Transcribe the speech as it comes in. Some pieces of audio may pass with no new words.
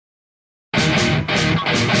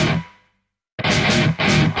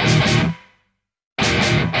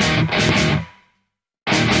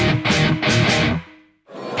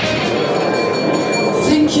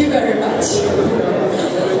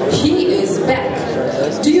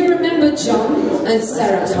and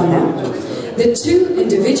Sarah Connor, the two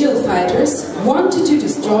individual fighters wanted to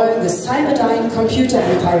destroy the Cyberdyne computer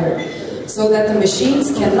empire so that the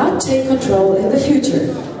machines cannot take control in the future.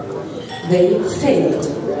 They failed.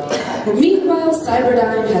 Meanwhile,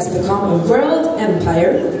 Cyberdyne has become a world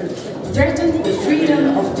empire, threatened the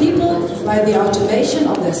freedom of people by the automation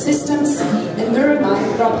of their systems and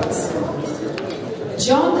mirror-mind robots.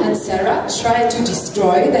 John and Sarah try to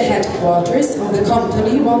destroy the headquarters of the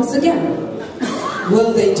company once again.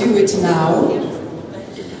 Will they do it now?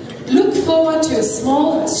 Look forward to a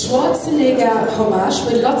small Schwarzenegger homage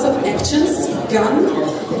with lots of actions, gun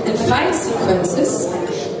and fight sequences.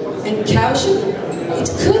 And caution, it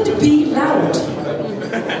could be loud.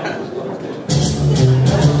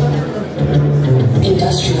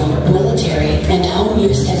 Industrial, military, and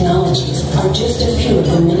home-use technologies are just a few of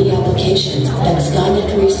the many applications that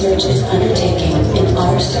Skynet Research is undertaking in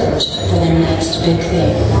our search for the next big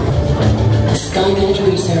thing. Skynet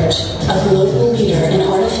Research, a global leader in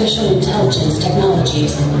artificial intelligence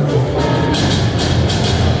technologies.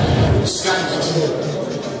 Skynet.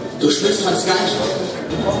 Du sprichst von Skynet.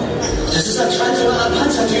 Das ist ein scheinbarer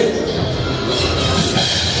Panzertyp.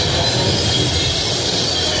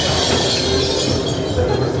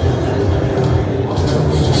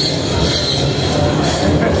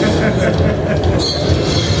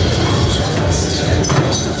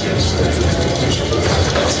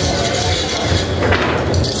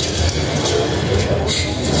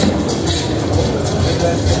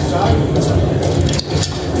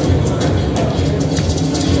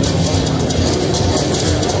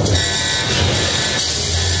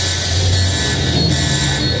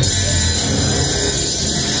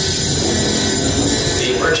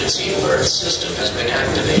 The emergency alert system has been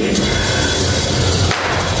activated.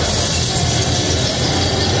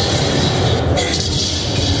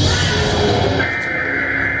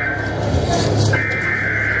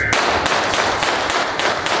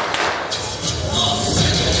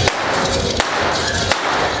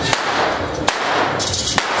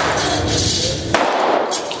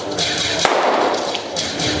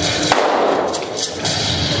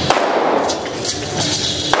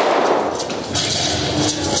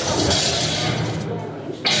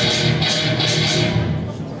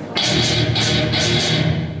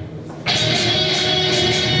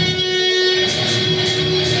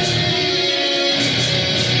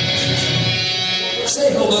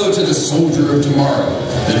 Say hello to the soldier of tomorrow,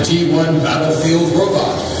 the T-1 battlefield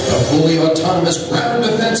robot, a fully autonomous ground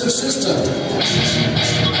defensive system.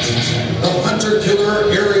 The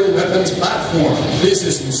hunter-killer aerial weapons platform. This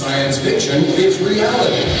isn't science fiction, it's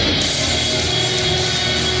reality.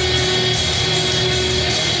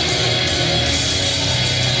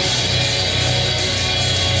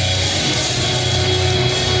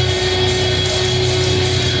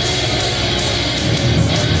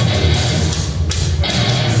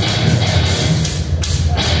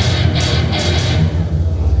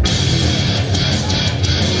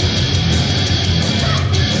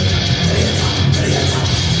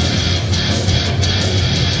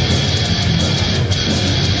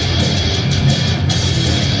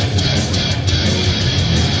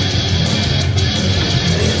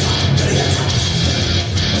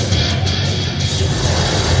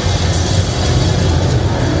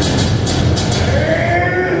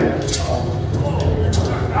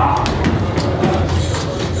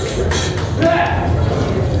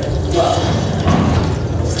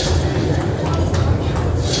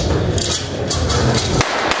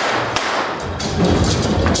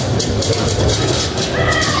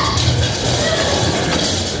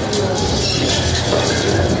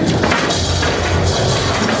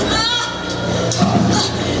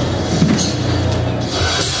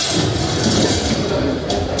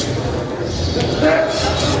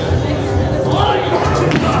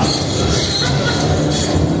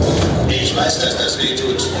 Ich weiß, dass das weh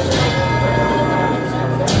tut.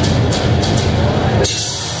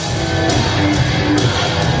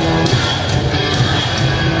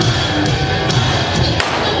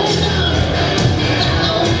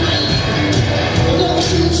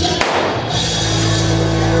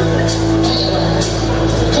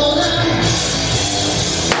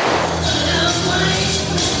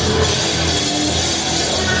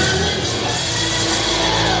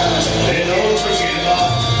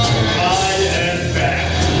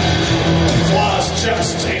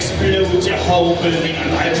 Explode the whole building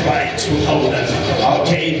and I try to hold them.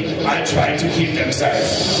 Okay, I try to keep them safe.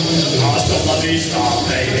 Hasta la vista,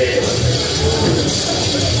 baby.